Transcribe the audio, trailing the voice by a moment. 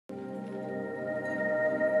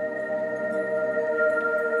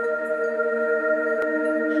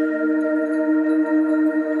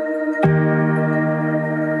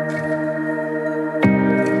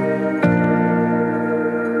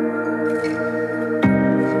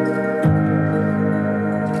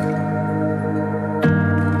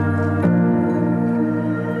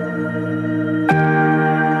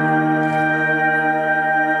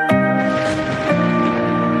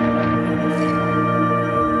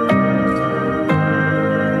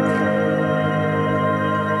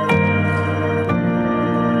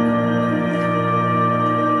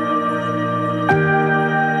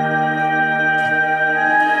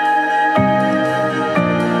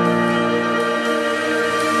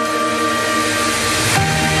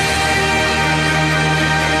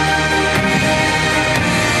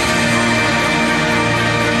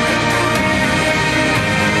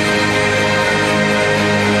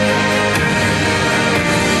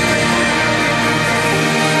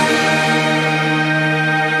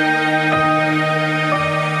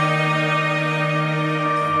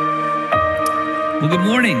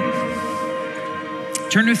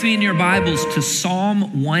Turn with me in your Bibles to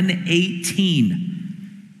Psalm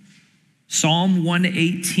 118. Psalm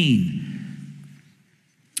 118.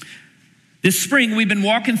 This spring, we've been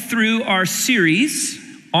walking through our series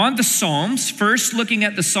on the Psalms, first looking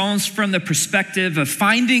at the Psalms from the perspective of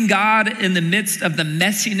finding God in the midst of the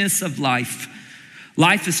messiness of life.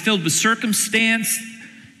 Life is filled with circumstance,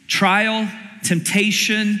 trial,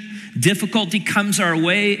 temptation, difficulty comes our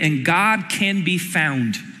way, and God can be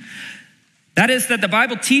found. That is that the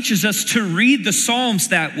Bible teaches us to read the Psalms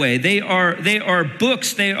that way. They are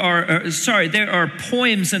books, they are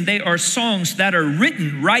poems, and they are songs that are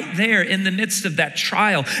written right there in the midst of that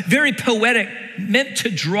trial. Very poetic, meant to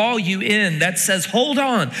draw you in, that says, hold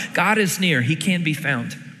on, God is near, he can be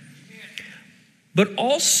found. But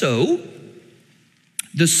also,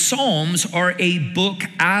 the Psalms are a book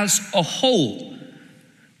as a whole,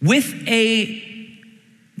 with a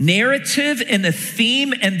narrative and a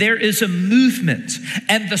theme, and there is a movement.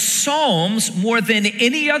 And the Psalms, more than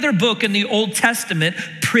any other book in the Old Testament,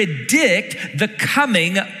 predict the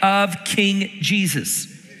coming of King Jesus.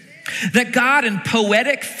 That God, in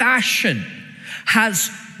poetic fashion, has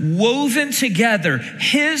woven together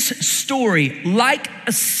his story like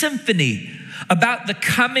a symphony about the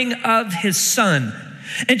coming of his son.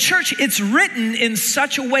 And church, it's written in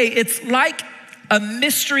such a way, it's like a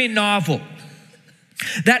mystery novel.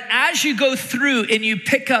 That as you go through and you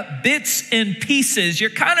pick up bits and pieces, you're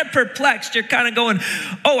kind of perplexed. You're kind of going,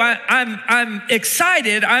 oh, I'm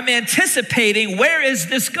excited. I'm anticipating. Where is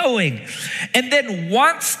this going? And then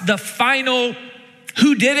once the final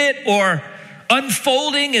who did it or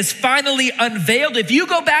unfolding is finally unveiled, if you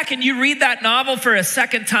go back and you read that novel for a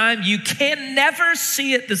second time, you can never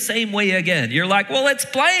see it the same way again. You're like, well, it's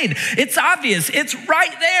plain. It's obvious. It's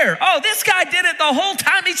right there. Oh, this guy did it the whole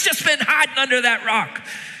time. He's just been hiding under that rock.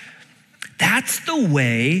 That's the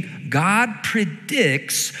way God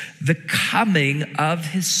predicts the coming of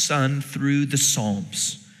his son through the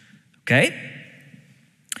Psalms. Okay?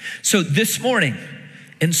 So this morning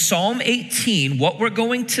in Psalm 18, what we're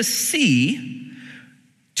going to see,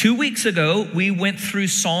 2 weeks ago, we went through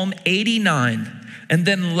Psalm 89. And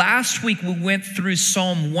then last week, we went through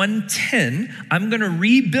Psalm 110. I'm going to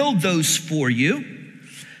rebuild those for you.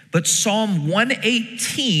 But Psalm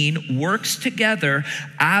 118 works together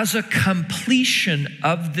as a completion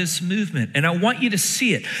of this movement. And I want you to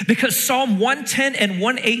see it because Psalm 110 and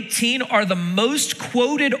 118 are the most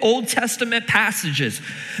quoted Old Testament passages.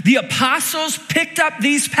 The apostles picked up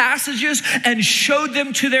these passages and showed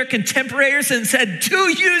them to their contemporaries and said, do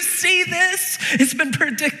you see this? It's been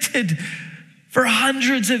predicted for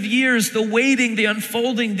hundreds of years, the waiting, the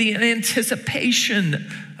unfolding, the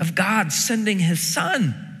anticipation of God sending his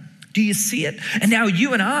son. Do you see it? And now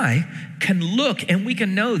you and I can look and we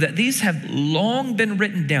can know that these have long been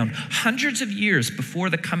written down hundreds of years before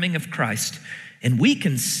the coming of Christ. And we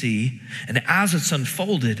can see, and as it's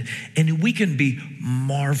unfolded, and we can be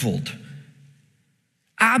marveled,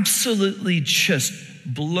 absolutely just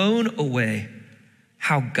blown away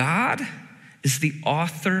how God is the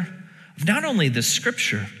author of not only the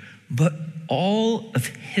scripture, but all of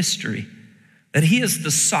history. That he is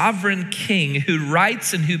the sovereign king who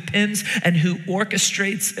writes and who pens and who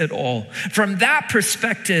orchestrates it all. From that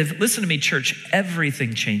perspective, listen to me, church,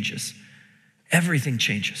 everything changes. Everything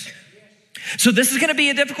changes. So this is going to be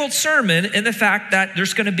a difficult sermon in the fact that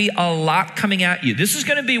there's going to be a lot coming at you. This is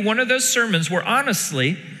going to be one of those sermons where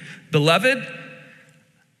honestly, beloved,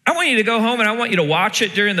 I want you to go home and I want you to watch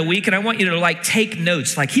it during the week and I want you to take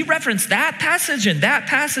notes. Like he referenced that passage and that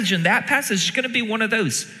passage and that passage. It's going to be one of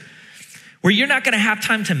those where you're not going to have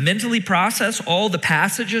time to mentally process all the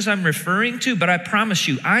passages I'm referring to, but I promise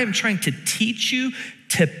you, I am trying to teach you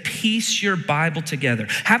to piece your Bible together.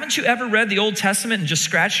 Haven't you ever read the Old Testament and just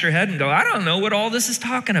scratched your head and go, I don't know what all this is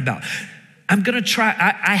talking about?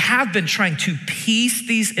 I have been trying to piece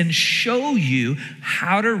these and show you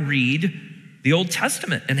how to read the Old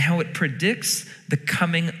Testament and how it predicts the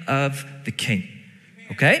coming of the King,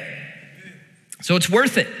 okay? So it's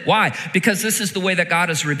worth it. Why? Because this is the way that God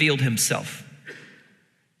has revealed himself.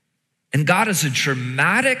 And God is a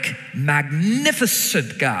dramatic,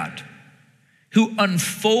 magnificent God who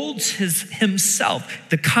unfolds himself,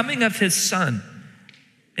 the coming of his son,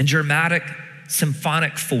 in dramatic,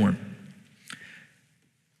 symphonic form.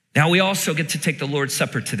 Now we also get to take the Lord's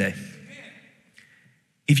Supper today.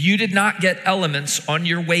 If you did not get elements on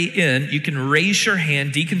your way in, you can raise your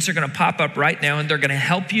hand. Deacons are going to pop up right now and they're going to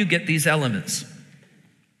help you get these elements.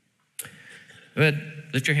 Go ahead,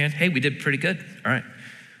 lift your hand. Hey, we did pretty good. All right.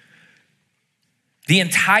 The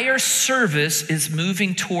entire service is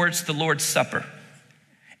moving towards the Lord's Supper.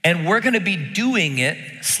 And we're going to be doing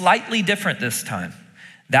it slightly different this time.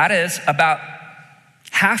 That is, about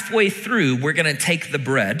halfway through, we're gonna take the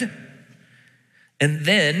bread, and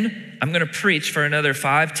then I'm gonna preach for another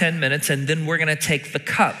 5-10 minutes, and then we're gonna take the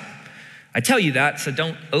cup. I tell you that, so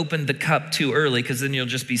don't open the cup too early, because then you'll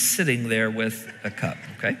just be sitting there with a cup,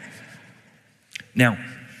 okay? Now,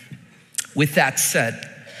 with that said,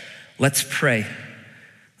 let's pray.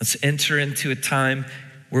 Let's enter into a time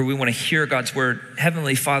where we want to hear God's word.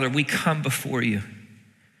 Heavenly Father, we come before you.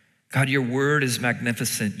 God, your word is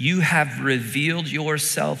magnificent. You have revealed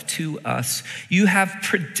yourself to us. You have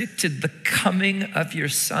predicted the coming of your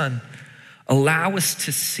Son. Allow us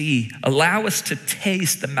to see, allow us to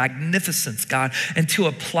taste the magnificence, God, and to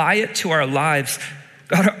apply it to our lives.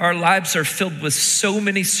 God, our lives are filled with so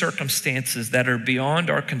many circumstances that are beyond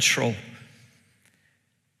our control.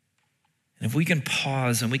 And if we can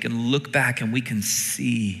pause and we can look back and we can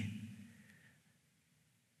see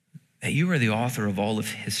that you are the author of all of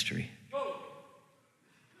history.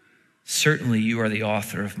 Certainly you are the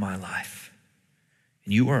author of my life.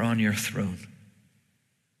 And you are on your throne.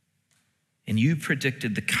 And you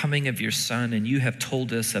predicted the coming of your Son, and you have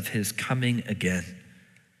told us of his coming again,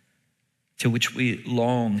 to which we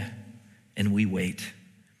long and we wait.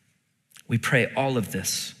 We pray all of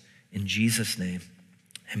this in Jesus' name.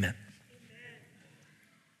 Amen.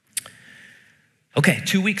 Okay,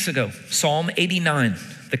 2 weeks ago, Psalm 89.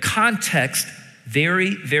 The context,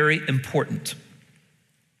 very, very important.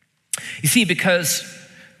 You see, because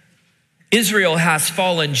Israel has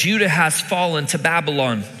fallen, Judah has fallen to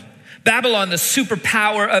Babylon. Babylon, the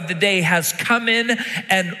superpower of the day, has come in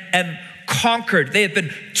and conquered. They have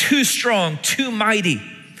been too strong, too mighty.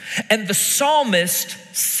 And the psalmist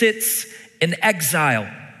sits in exile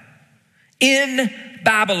in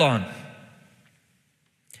Babylon.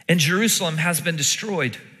 And Jerusalem has been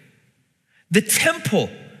destroyed. The temple,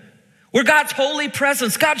 where God's holy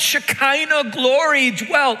presence, God's Shekinah glory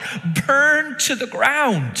dwelt, burned to the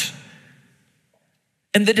ground.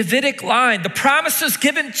 And the Davidic line, the promises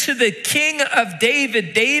given to the king of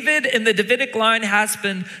David, David in the Davidic line has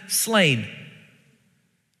been slain.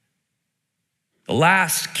 The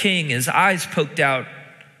last king, his eyes poked out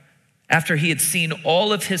after he had seen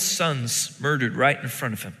all of his sons murdered right in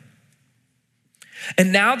front of him.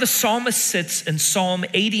 And now the psalmist sits in Psalm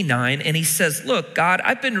 89 and he says, look, God,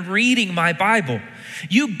 I've been reading my Bible.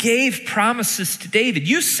 You gave promises to David.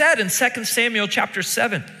 You said in 2 Samuel chapter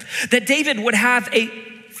 7 that David would have a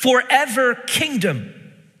forever kingdom.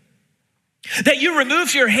 That you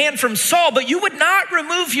removed your hand from Saul, but you would not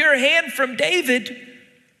remove your hand from David.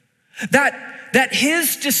 That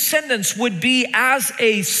his descendants would be as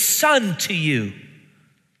a son to you.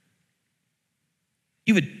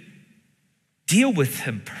 You would deal with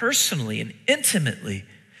him personally and intimately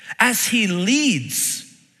as he leads.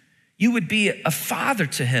 You would be a father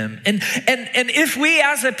to him. And if we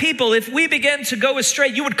as a people, if we begin to go astray,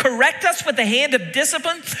 you would correct us with the hand of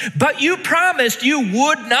discipline, but you promised you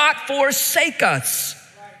would not forsake us.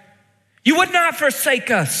 You would not forsake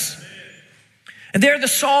us. And there the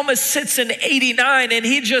psalmist sits in 89 and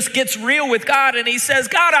he just gets real with God and he says,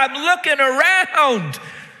 God, I'm looking around.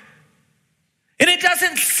 And it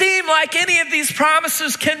doesn't seem like any of these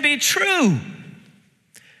promises can be true.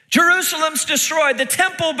 Jerusalem's destroyed, the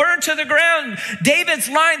temple burned to the ground, David's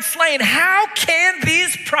line slain. How can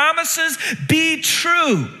these promises be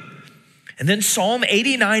true? And then Psalm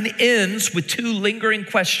 89 ends with two lingering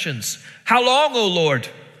questions. How long, O Lord?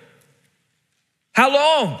 How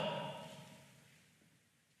long?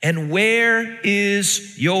 And where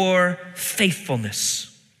is your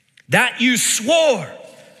faithfulness that you swore?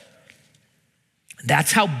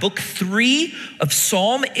 That's how book 3 of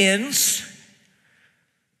Psalm ends,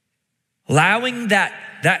 allowing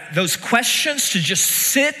those questions to just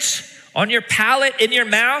sit on your palate, in your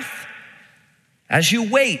mouth, as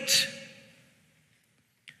you wait.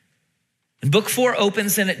 And book 4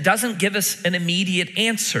 opens and it doesn't give us an immediate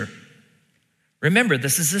answer. Remember,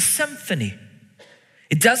 this is a symphony.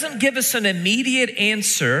 It doesn't give us an immediate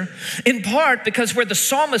answer, in part because where the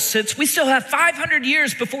psalmist sits, we still have 500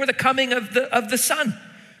 years before the coming of the Son.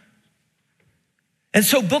 And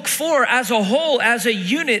so book 4 as a whole, as a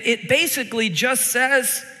unit, it basically just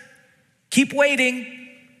says, keep waiting.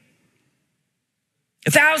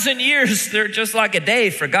 1,000 years, they're just like a day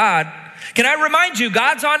for God. Can I remind you,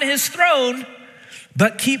 God's on his throne,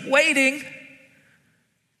 but keep waiting.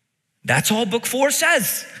 That's all book 4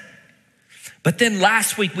 says. But then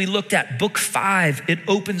last week we looked at book 5. It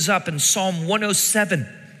opens up in Psalm 107.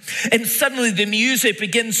 And suddenly the music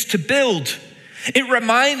begins to build. It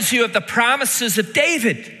reminds you of the promises of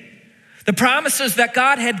David, the promises that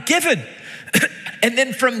God had given. And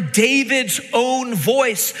then from David's own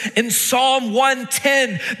voice in Psalm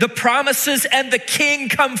 110, the promises and the king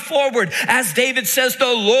come forward. As David says, the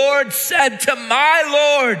Lord said to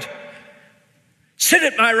my Lord, sit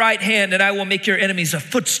at my right hand and I will make your enemies a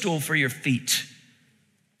footstool for your feet.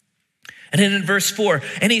 And then in verse 4,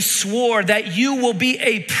 and he swore that you will be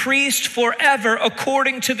a priest forever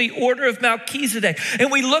according to the order of Melchizedek.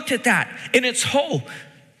 And we looked at that in its whole.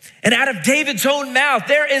 And out of David's own mouth,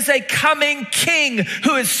 there is a coming king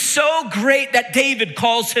who is so great that David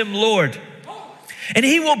calls him Lord. And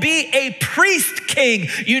he will be a priest king,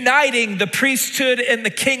 uniting the priesthood and the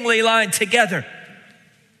kingly line together.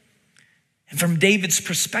 And from David's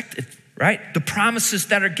perspective, right? The promises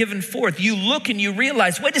that are given forth, you look and you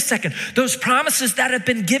realize, wait a second, those promises that have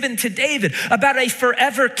been given to David about a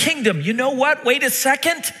forever kingdom, you know what? Wait a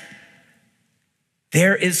second.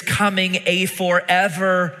 There is coming a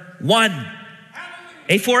forever one,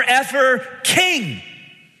 a forever king.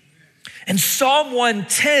 And Psalm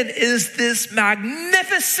 110 is this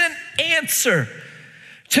magnificent answer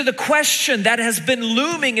to the question that has been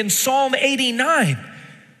looming in Psalm 89.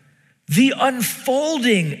 The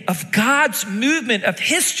unfolding of God's movement of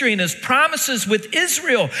history and his promises with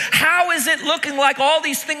Israel. How is it looking like all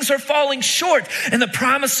these things are falling short and the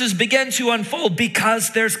promises begin to unfold?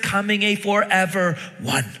 Because there's coming a forever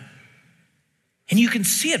one. And you can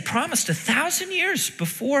see it promised 1,000 years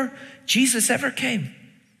before Jesus ever came.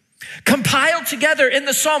 Compiled together in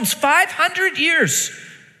the Psalms 500 years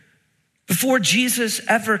before Jesus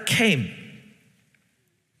ever came.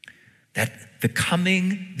 That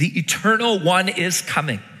the eternal one is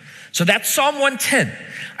coming. So that's Psalm 110.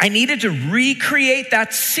 I needed to recreate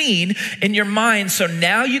that scene in your mind so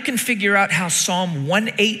now you can figure out how Psalm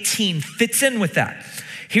 118 fits in with that.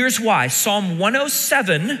 Here's why. Psalm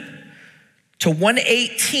 107 to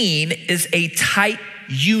 118 is a tight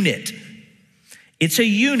unit. It's a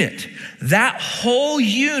unit. That whole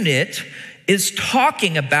unit is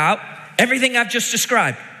talking about everything I've just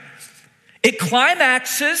described. It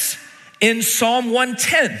climaxes in Psalm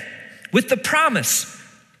 110 with the promise,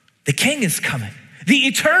 the king is coming. The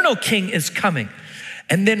eternal king is coming.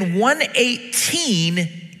 And then 118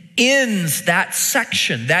 ends that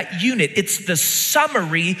section, that unit. It's the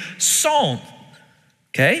summary psalm.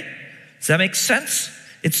 Okay? Does that make sense?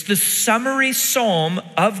 It's the summary psalm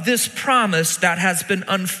of this promise that has been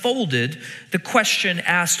unfolded, the question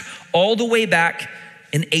asked all the way back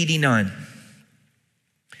in 89.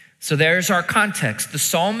 So there's our context. The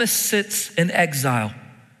psalmist sits in exile.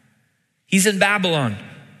 He's in Babylon.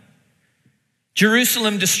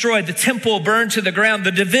 Jerusalem destroyed, the temple burned to the ground,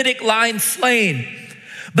 the Davidic line slain.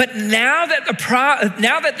 But now that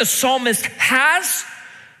the psalmist has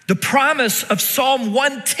the promise of Psalm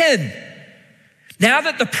 110, now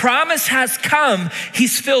that the promise has come,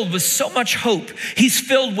 he's filled with so much hope. He's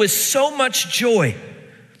filled with so much joy.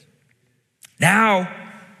 Now,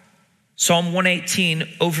 Psalm 118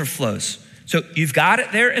 overflows. So you've got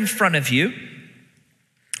it there in front of you.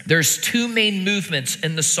 There's two main movements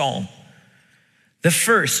in the psalm. The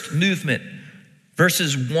first movement,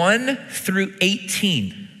 verses 1 through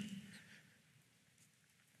 18.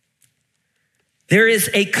 There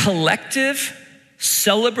is a collective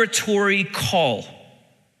celebratory call.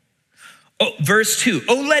 Oh, verse 2,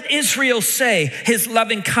 oh, let Israel say his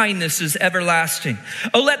loving kindness is everlasting.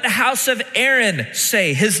 Oh, let the house of Aaron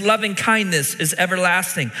say his loving kindness is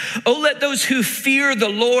everlasting. Oh, let those who fear the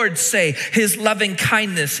Lord say his loving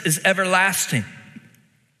kindness is everlasting.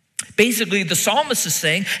 Basically, the psalmist is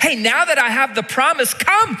saying, hey, now that I have the promise,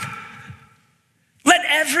 come. Let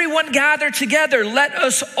everyone gather together. Let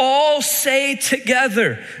us all say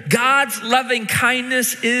together, God's loving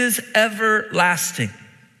kindness is everlasting.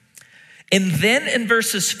 And then in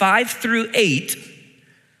verses 5 through 8,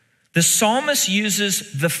 the psalmist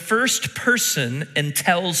uses the first person and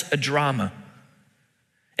tells a drama.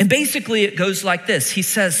 And basically it goes like this. He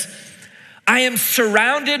says, I am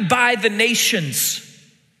surrounded by the nations,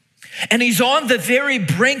 and he's on the very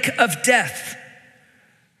brink of death.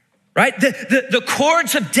 Right? The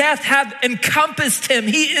cords of death have encompassed him.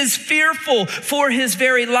 He is fearful for his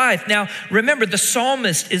very life. Now, remember, the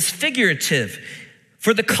psalmist is figurative.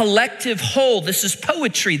 For the collective whole, this is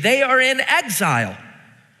poetry. They are in exile.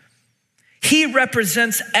 He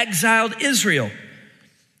represents exiled Israel.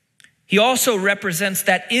 He also represents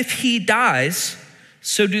that if he dies,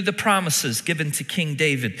 so do the promises given to King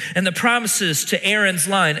David, and the promises to Aaron's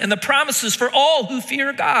line, and the promises for all who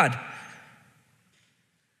fear God.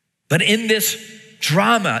 But in this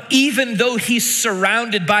drama, even though he's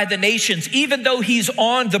surrounded by the nations, even though he's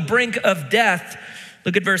on the brink of death,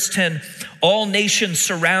 Look at verse 10. All nations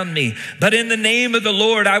surround me, but in the name of the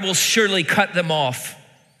Lord, I will surely cut them off.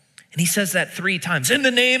 And he says that 3 times. In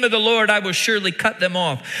the name of the Lord, I will surely cut them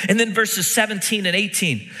off. And then verses 17 and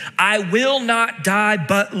 18. I will not die,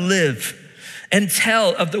 but live and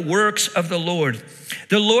tell of the works of the Lord.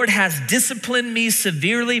 The Lord has disciplined me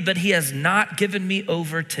severely, but he has not given me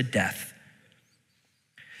over to death.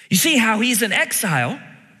 You see how he's in exile.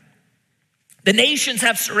 The nations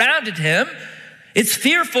have surrounded him. It's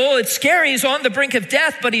fearful, it's scary, he's on the brink of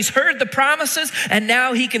death, but he's heard the promises, and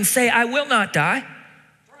now he can say, I will not die.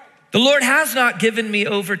 The Lord has not given me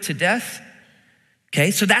over to death.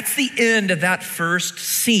 Okay, so that's the end of that first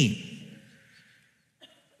scene.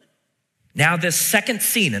 Now this second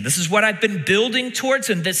scene, and this is what I've been building towards,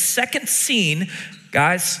 and this second scene,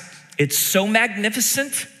 guys, it's so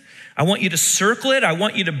magnificent. I want you to circle it. I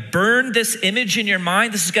want you to burn this image in your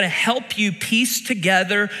mind. This is going to help you piece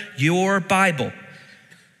together your Bible.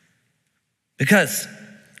 Because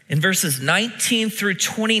in verses 19 through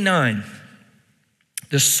 29,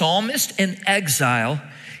 the psalmist in exile,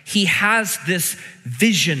 he has this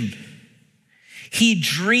vision. He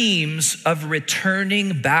dreams of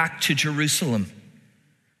returning back to Jerusalem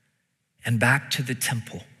and back to the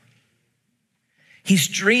temple. He's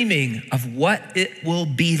dreaming of what it will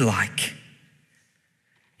be like.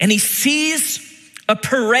 And he sees a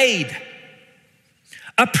parade,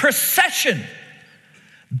 a procession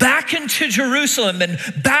back into Jerusalem and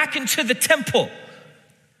back into the temple.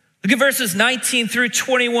 Look at verses 19 through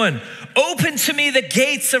 21. Open to me the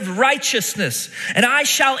gates of righteousness, and I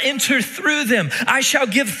shall enter through them. I shall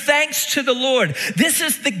give thanks to the Lord. This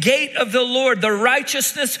is the gate of the Lord. The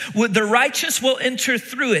righteous will enter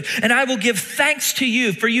through it, and I will give thanks to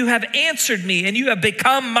you, for you have answered me, and you have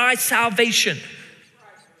become my salvation.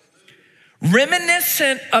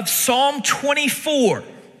 Reminiscent of Psalm 24,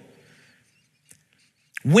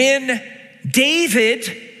 when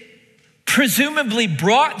David presumably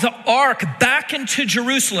brought the ark back into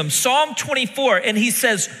Jerusalem, Psalm 24, and he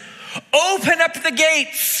says, open up the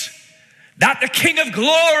gates that the King of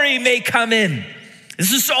glory may come in.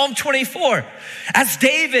 This is Psalm 24. As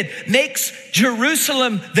David makes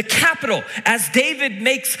Jerusalem the capital, as David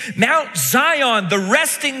makes Mount Zion the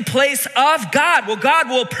resting place of God, well, God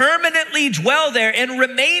will permanently dwell there and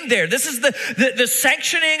remain there. This is the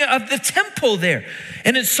sanctioning of the temple there.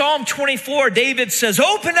 And in Psalm 24, David says,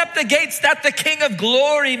 open up the gates that the King of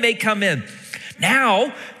glory may come in.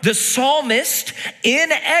 Now, the psalmist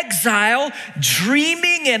in exile,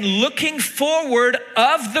 dreaming and looking forward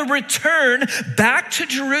of the return back to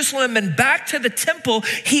Jerusalem and back to the temple,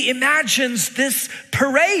 he imagines this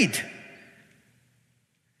parade.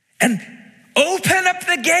 And open up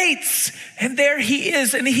the gates. And there he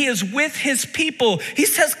is, and he is with his people. He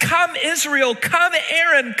says, come Israel, come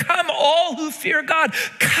Aaron, come all who fear God.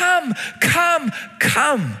 Come, come,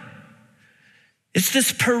 come. It's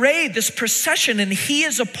this parade, this procession, and he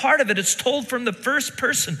is a part of it. It's told from the first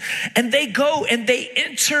person. And they go and they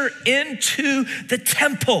enter into the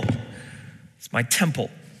temple. It's my temple.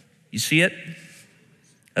 You see it?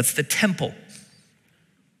 That's the temple.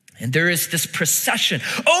 And there is this procession.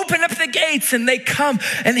 Open up the gates, and they come,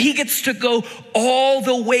 and he gets to go all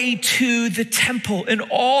the way to the temple, and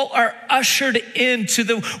all are ushered into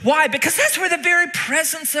the, why? Because that's where the very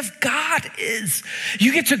presence of God is.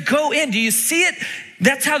 You get to go in. Do you see it?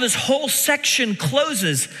 That's how this whole section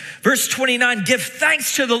closes. Verse 29, give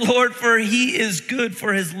thanks to the Lord, for he is good,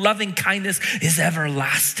 for his loving kindness is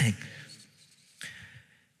everlasting.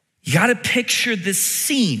 You got to picture this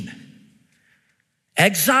scene.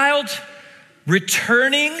 Exiled,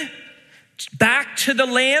 returning back to the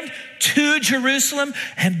land, to Jerusalem,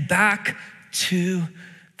 and back to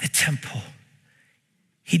the temple.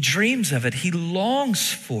 He dreams of it. He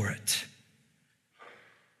longs for it.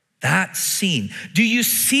 That scene. Do you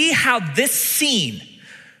see how this scene,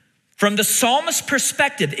 from the psalmist's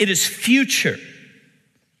perspective, it is future?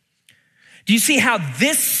 Do you see how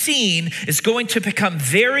this scene is going to become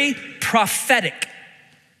very prophetic?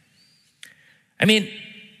 I mean,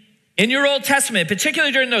 in your Old Testament,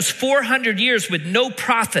 particularly during those 400 years with no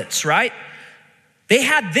prophets, right? They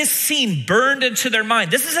had this scene burned into their mind.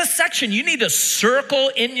 This is a section you need to circle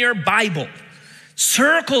in your Bible.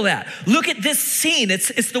 Circle that. Look at this scene.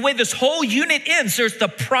 It's the way this whole unit ends. There's the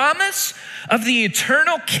promise of the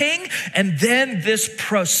eternal king, and then this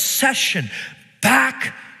procession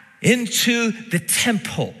back into the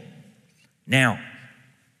temple. Now,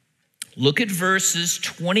 look at verses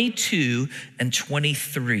 22 and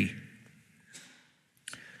 23.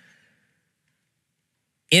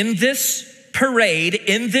 In this parade,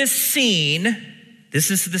 in this scene,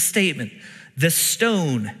 this is the statement, the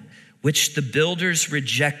stone which the builders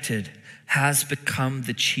rejected, has become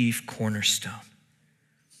the chief cornerstone.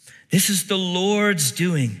 This is the Lord's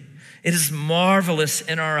doing. It is marvelous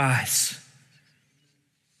in our eyes.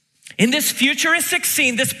 In this futuristic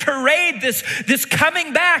scene, this parade, this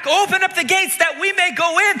coming back, open up the gates that we may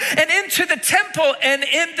go in and into the temple. And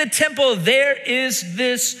in the temple, there is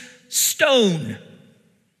this stone,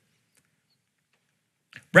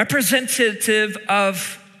 representative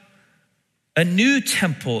of a new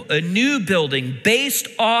temple, a new building based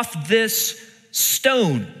off this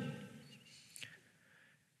stone.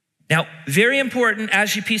 Now, very important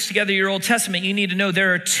as you piece together your Old Testament, you need to know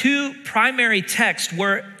there are two primary texts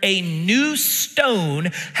where a new stone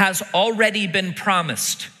has already been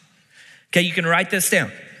promised. Okay, you can write this down.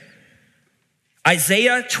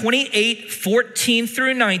 Isaiah 28, 14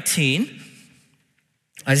 through 19.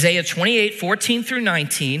 Isaiah 28, 14 through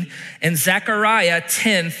 19, and Zechariah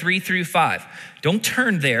 10, 3 through 5. Don't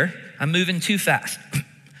turn there. I'm moving too fast.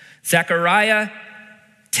 Zechariah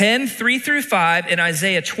 10, 3 through 5, and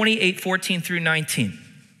Isaiah 28, 14 through 19.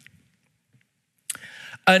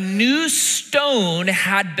 A new stone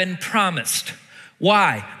had been promised.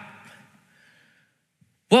 Why?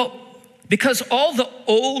 Well, because all the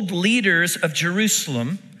old leaders of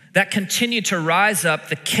Jerusalem that continue to rise up,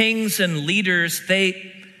 the kings and leaders,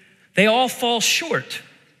 they all fall short.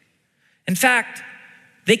 In fact,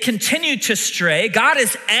 they continue to stray. God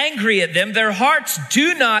is angry at them. Their hearts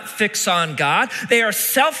do not fix on God. They are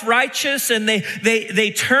self-righteous and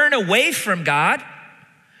they turn away from God.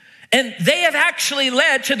 And they have actually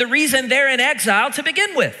led to the reason they're in exile to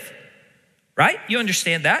begin with, right? You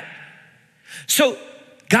understand that? So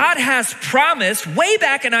God has promised way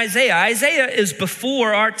back in Isaiah. Isaiah is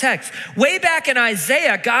before our text. Way back in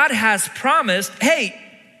Isaiah, God has promised, hey,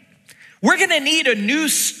 we're gonna need a new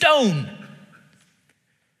stone.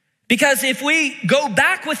 Because if we go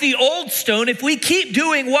back with the old stone, if we keep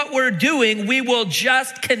doing what we're doing, we will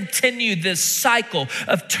just continue this cycle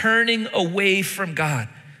of turning away from God.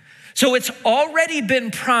 So it's already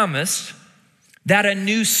been promised that a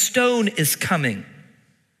new stone is coming.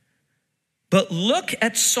 But look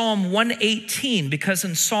at Psalm 118, because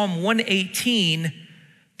in Psalm 118,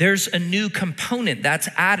 there's a new component that's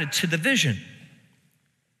added to the vision.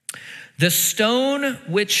 The stone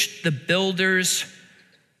which the builders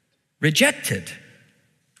rejected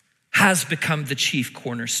has become the chief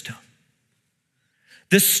cornerstone.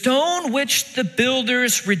 The stone which the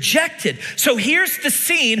builders rejected. So here's the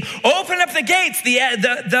scene. Open up the gates.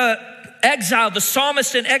 The exile, the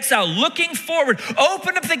psalmist in exile, looking forward.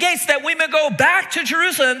 Open up the gates that we may go back to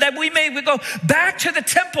Jerusalem, that we may go back to the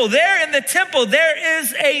temple. There in the temple, there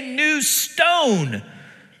is a new stone.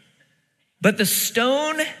 But the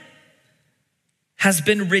stone has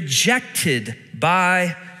been rejected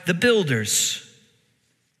by the builders.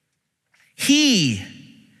 He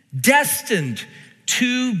destined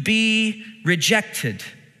to be rejected.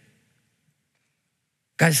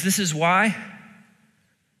 Guys, this is why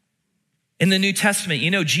in the New Testament, you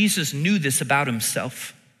know, Jesus knew this about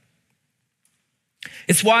himself.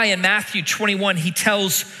 It's why in Matthew 21, he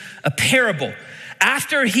tells a parable.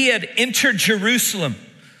 After he had entered Jerusalem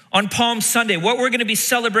on Palm Sunday, what we're gonna be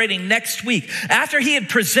celebrating next week, after he had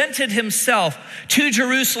presented himself to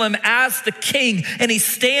Jerusalem as the king, and he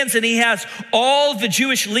stands and he has all the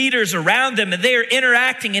Jewish leaders around him and they are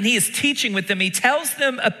interacting and he is teaching with them, he tells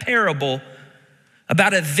them a parable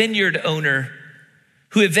about a vineyard owner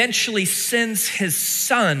who eventually sends his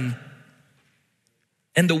son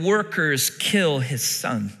and the workers kill his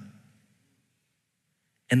son.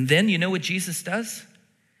 And then you know what Jesus does?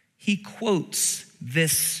 He quotes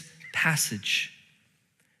this passage.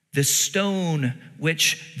 The stone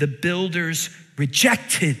which the builders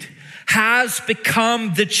rejected has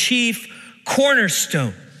become the chief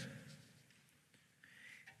cornerstone.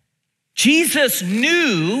 Jesus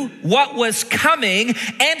knew what was coming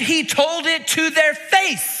and he told it to their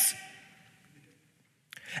face.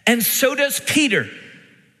 And so does Peter.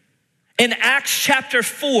 In Acts chapter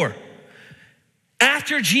 4,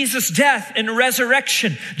 after Jesus' death and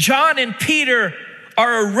resurrection, John and Peter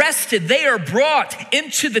are arrested. They are brought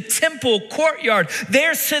into the temple courtyard.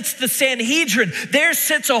 There sits the Sanhedrin. There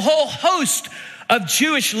sits a whole host of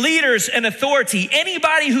Jewish leaders and authority.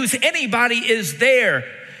 Anybody who's anybody is there.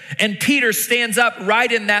 And Peter stands up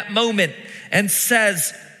right in that moment and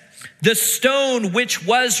says, the stone which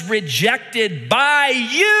was rejected by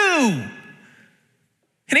you.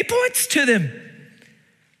 And he points to them.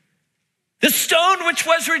 The stone which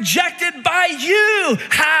was rejected by you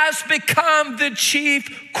has become the chief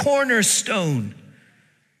cornerstone.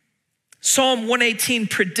 Psalm 118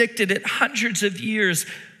 predicted it hundreds of years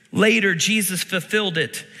Later, Jesus fulfilled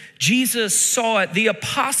it. Jesus saw it. The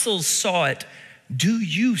apostles saw it. Do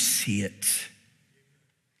you see it?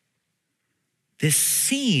 This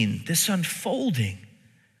scene, this unfolding.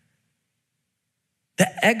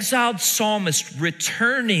 The exiled psalmist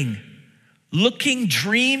returning, looking,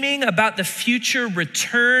 dreaming about the future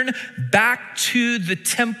return back to the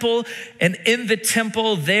temple. And in the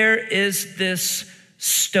temple, there is this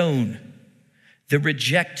stone, the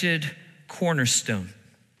rejected cornerstone.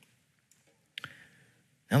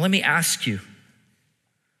 Now, let me ask you,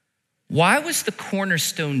 why was the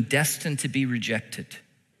cornerstone destined to be rejected?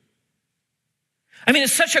 I mean,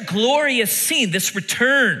 it's such a glorious scene, this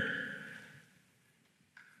return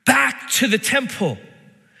back to the temple,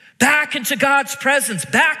 back into God's presence,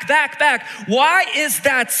 back. Why is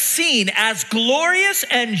that scene, as glorious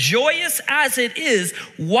and joyous as it is,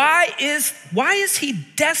 why is he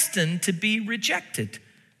destined to be rejected?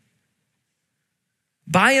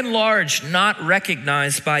 By and large, not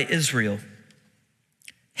recognized by Israel,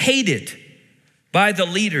 hated by the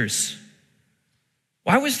leaders.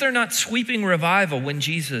 Why was there not sweeping revival when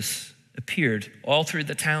Jesus appeared all through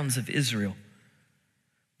the towns of Israel?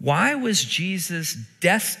 Why was Jesus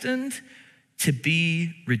destined to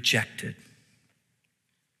be rejected?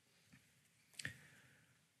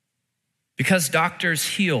 Because doctors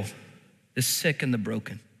heal the sick and the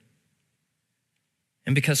broken.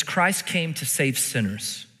 And because Christ came to save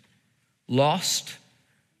sinners, lost,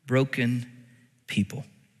 broken people.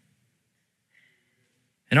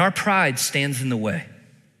 And our pride stands in the way.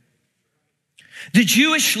 The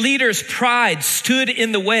Jewish leaders' pride stood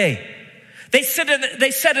in the way. They said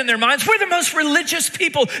in their minds, we're the most religious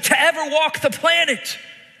people to ever walk the planet.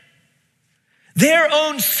 Their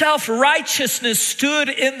own self-righteousness stood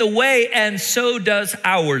in the way, and so does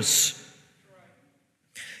ours.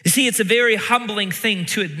 You see, it's a very humbling thing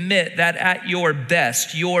to admit that at your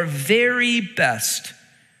best, your very best,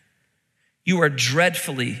 you are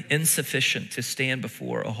dreadfully insufficient to stand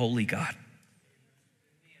before a holy God.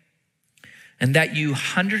 And that you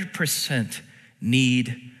 100%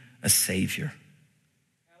 need a Savior.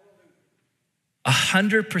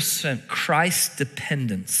 100% Christ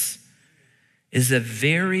dependence is a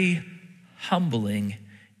very humbling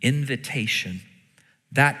invitation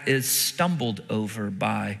that is stumbled over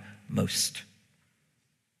by most.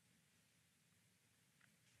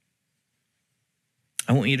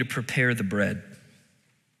 I want you to prepare the bread.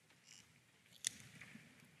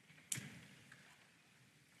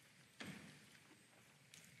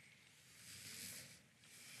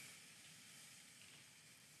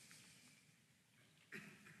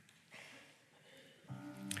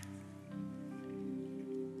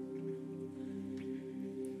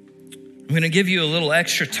 I'm going to give you a little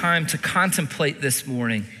extra time to contemplate this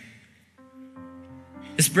morning.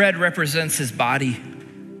 This bread represents his body,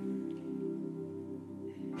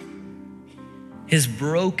 his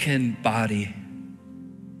broken body,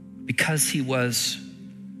 because he was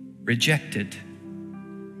rejected.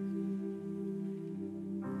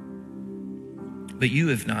 But you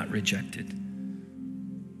have not rejected.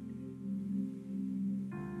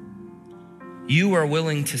 You are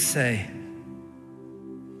willing to say,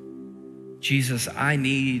 Jesus, I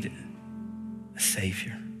need a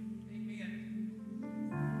Savior.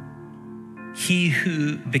 He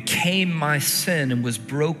who became my sin and was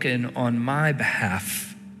broken on my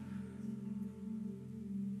behalf.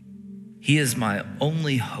 He is my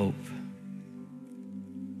only hope,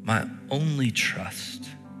 my only trust.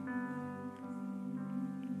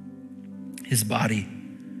 His body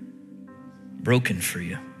broken for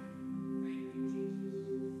you.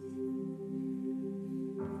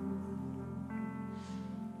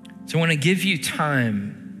 So I want to give you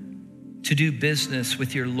time to do business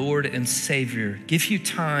with your Lord and Savior. Give you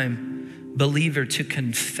time, believer, to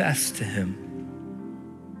confess to him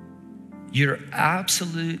your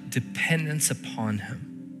absolute dependence upon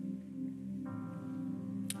him.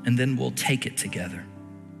 And then we'll take it together.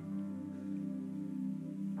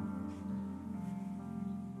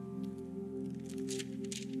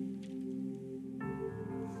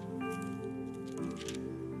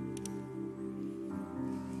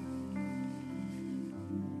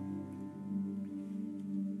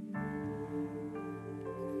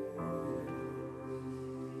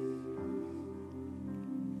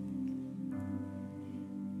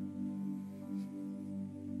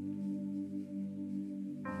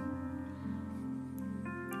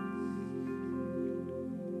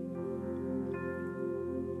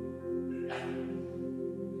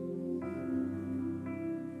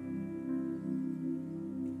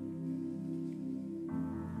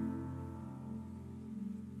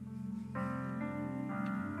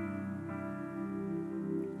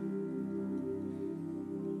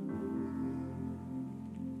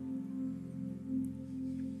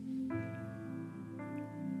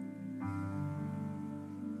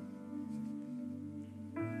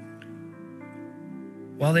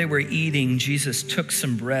 While they were eating, Jesus took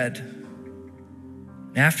some bread.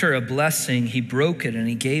 After a blessing, he broke it and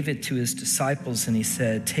he gave it to his disciples and he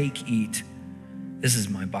said, "Take, eat. This is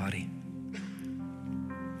my body."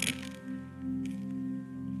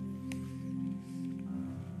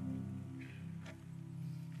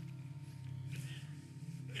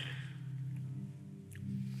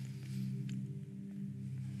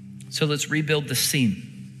 So let's rebuild the scene.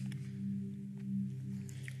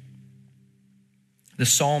 The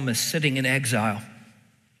psalmist, sitting in exile,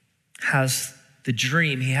 has the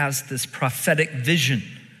dream. He has this prophetic vision.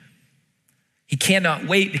 He cannot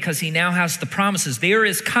wait because he now has the promises. There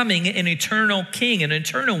is coming an eternal king, an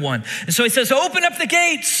eternal one. And so he says, "Open up the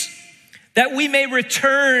gates that we may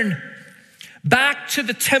return back to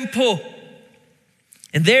the temple."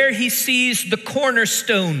 And there he sees the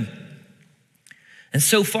cornerstone. And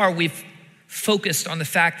so far we've focused on the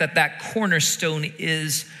fact that that cornerstone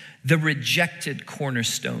is the rejected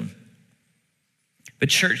cornerstone. But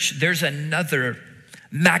church, there's another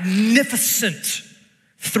magnificent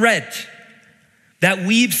thread that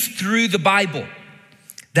weaves through the Bible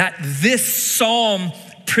that this psalm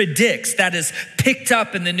predicts, that is picked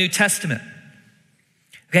up in the New Testament.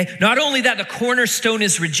 Okay, not only that the cornerstone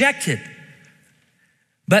is rejected,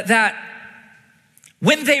 but that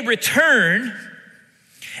when they return,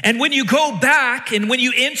 and when you go back and when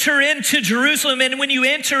you enter into Jerusalem and when you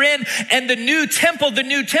enter in and the new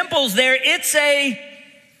temple's there, it's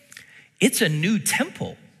a new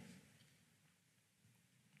temple.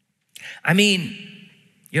 I mean,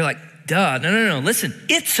 you're like, duh, no, listen.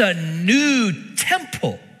 It's a new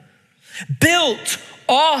temple built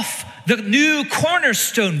off the new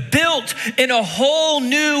cornerstone, built in a whole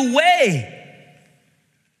new way.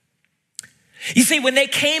 You see, when they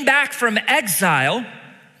came back from exile,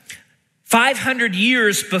 500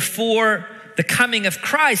 years before the coming of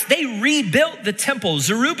Christ, they rebuilt the temple,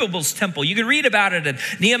 Zerubbabel's temple. You can read about it in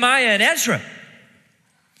Nehemiah and Ezra.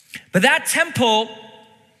 But that temple,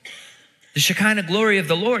 the Shekinah glory of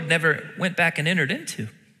the Lord never went back and entered into.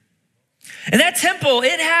 And that temple,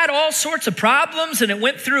 it had all sorts of problems and it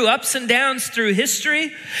went through ups and downs through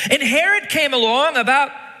history. And Herod came along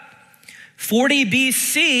about 40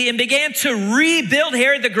 BC and began to rebuild,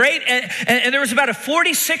 Herod the Great. And there was about a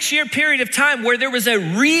 46-year period of time where there was a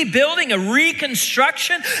rebuilding, a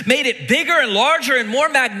reconstruction, made it bigger and larger and more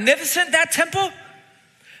magnificent, that temple.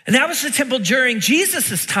 And that was the temple during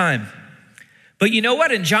Jesus' time. But you know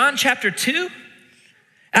what? In John chapter 2,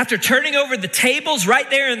 after turning over the tables right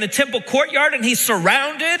there in the temple courtyard, and he's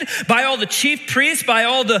surrounded by all the chief priests, by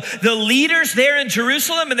all the leaders there in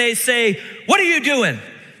Jerusalem, and they say, "What are you doing?"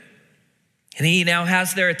 And he now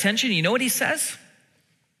has their attention. You know what he says?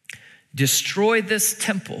 "Destroy this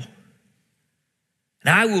temple,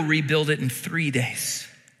 and I will rebuild it in 3 days."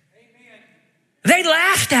 Amen. They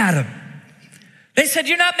laughed at him. They said,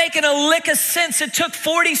 "You're not making a lick of sense. It took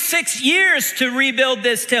 46 years to rebuild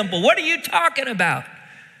this temple. What are you talking about?"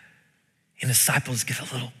 And the disciples give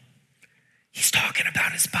a little, he's talking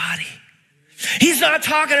about his body. He's not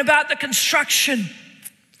talking about the construction.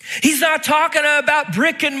 He's not talking about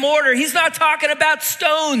brick and mortar. He's not talking about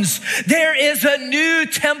stones. There is a new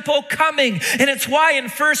temple coming. And it's why in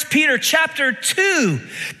 1 Peter chapter 2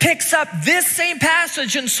 picks up this same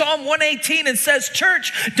passage in Psalm 118 and says,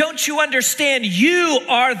 "Church, don't you understand? You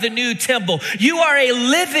are the new temple. You are a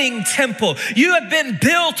living temple. You have been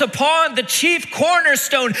built upon the chief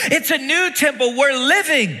cornerstone. It's a new temple. We're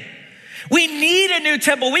living. We need a new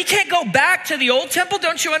temple. We can't go back to the old temple.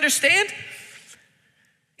 Don't you understand?"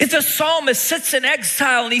 If the psalmist sits in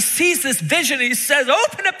exile and he sees this vision and he says,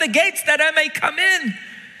 "Open up the gates that I may come in."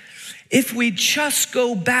 If we just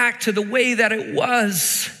go back to the way that it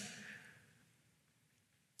was,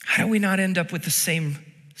 how do we not end up with the same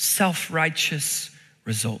self-righteous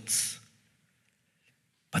results?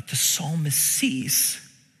 But the psalmist sees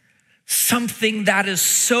something that is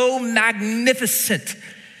so magnificent.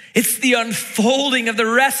 It's the unfolding of the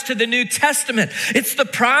rest of the New Testament. It's the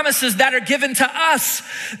promises that are given to us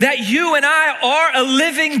that you and I are a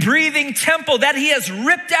living, breathing temple, that he has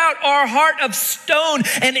ripped out our heart of stone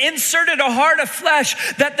and inserted a heart of flesh,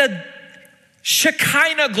 that the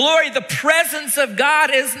Shekinah glory, the presence of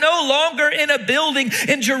God, is no longer in a building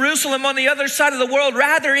in Jerusalem on the other side of the world.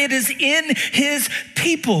 Rather, it is in his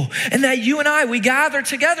people. And that you and I, we gather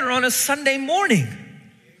together on a Sunday morning.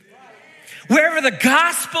 Wherever the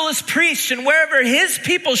gospel is preached and wherever his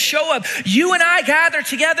people show up, you and I gather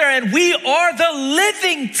together and we are the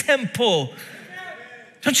living temple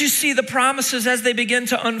Don't you see the promises as they begin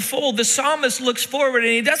to unfold? The psalmist looks forward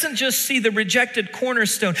and he doesn't just see the rejected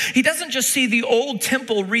cornerstone. He doesn't just see the old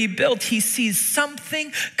temple rebuilt. He sees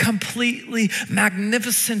something completely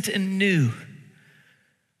magnificent and new.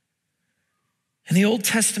 And the Old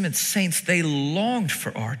Testament saints, they longed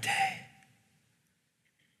for our day.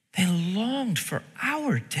 They longed for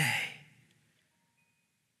our day.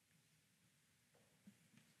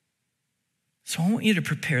 So I want you to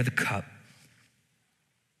prepare the cup.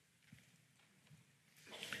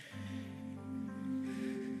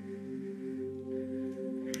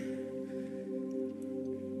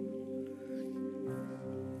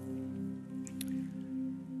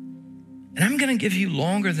 And I'm going to give you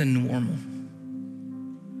longer than normal.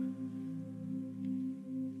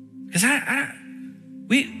 Because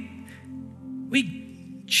we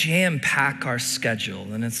jam pack our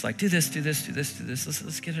schedule and it's like, do this, do this, do this, do this.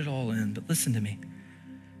 Let's get it all in. But listen to me.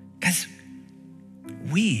 Guys,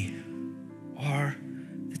 we are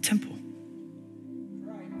the temple,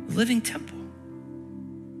 the living temple,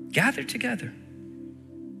 gathered together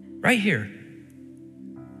right here.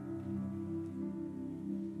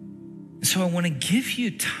 So I want to give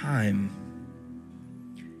you time.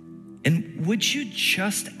 And would you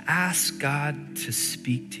just ask God to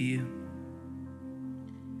speak to you?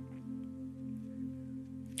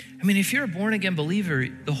 I mean, if you're a born again believer,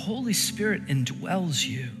 the Holy Spirit indwells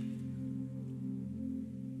you.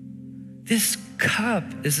 This cup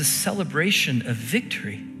is a celebration of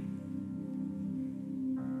victory.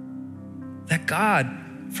 That God,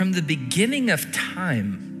 from the beginning of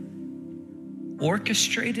time,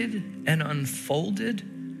 orchestrated and unfolded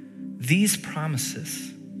these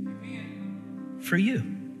promises for you.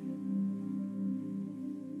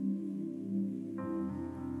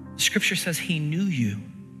 Scripture says he knew you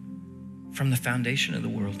from the foundation of the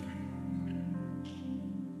world.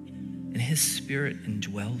 And his Spirit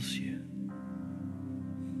indwells you.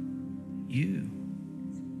 You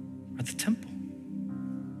are the temple.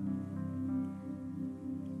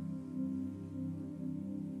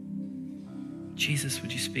 Jesus,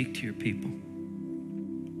 would you speak to your people?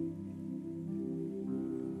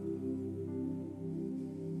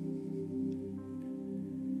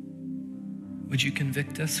 Would you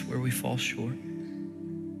convict us where we fall short?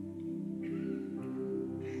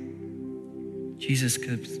 Jesus,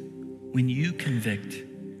 because when you convict,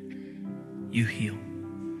 you heal.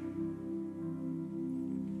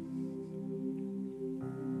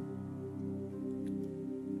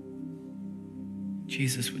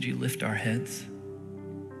 Jesus, would you lift our heads?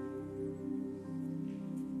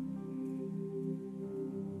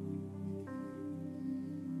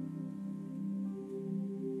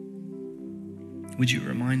 Would you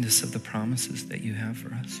remind us of the promises that you have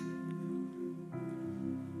for us?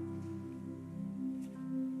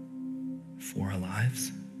 For our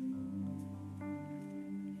lives?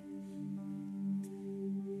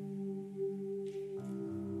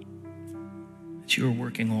 That you are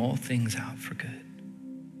working all things out for good,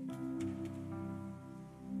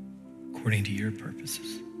 according to your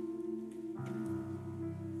purposes.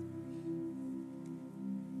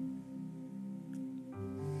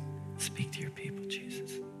 Speak to your people,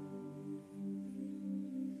 Jesus.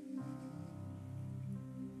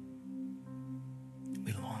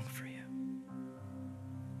 We long for you.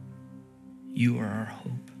 You are our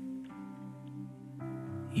hope.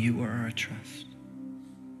 You are our trust.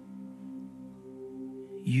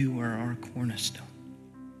 You are our cornerstone.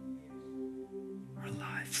 Our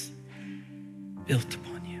lives built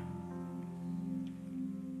upon you.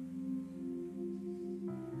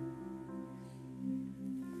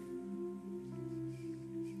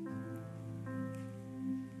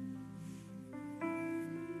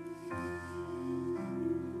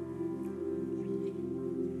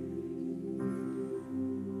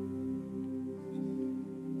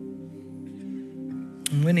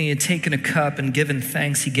 And when he had taken a cup and given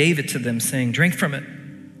thanks, he gave it to them, saying, "Drink from it,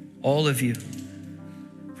 all of you.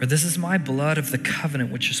 For this is my blood of the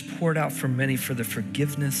covenant, which is poured out for many for the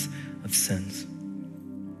forgiveness of sins."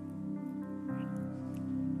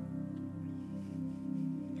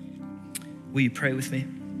 Will you pray with me?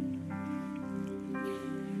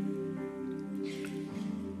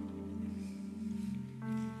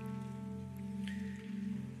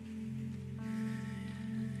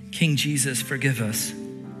 King Jesus, forgive us.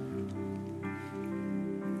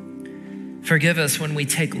 Forgive us when we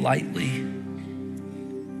take lightly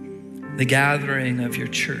the gathering of your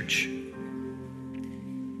church.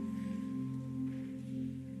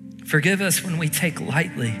 Forgive us when we take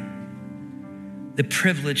lightly the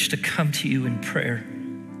privilege to come to you in prayer.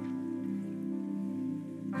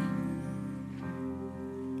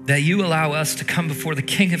 that you allow us to come before the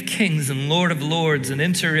King of Kings and Lord of Lords and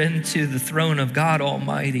enter into the throne of God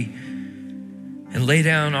Almighty and lay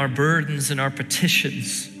down our burdens and our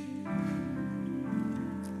petitions.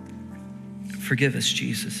 Forgive us,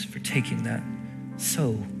 Jesus, for taking that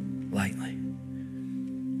so lightly.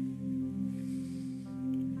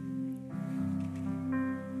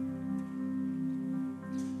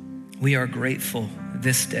 We are grateful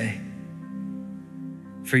this day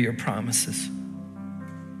for your promises,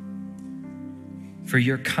 for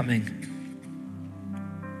your coming,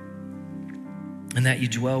 and that you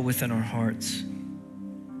dwell within our hearts,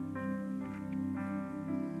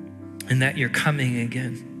 and that you're coming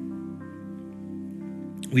again.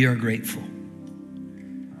 We are grateful.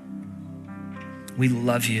 We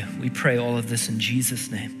love you. We pray all of this in Jesus'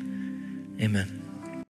 name. Amen.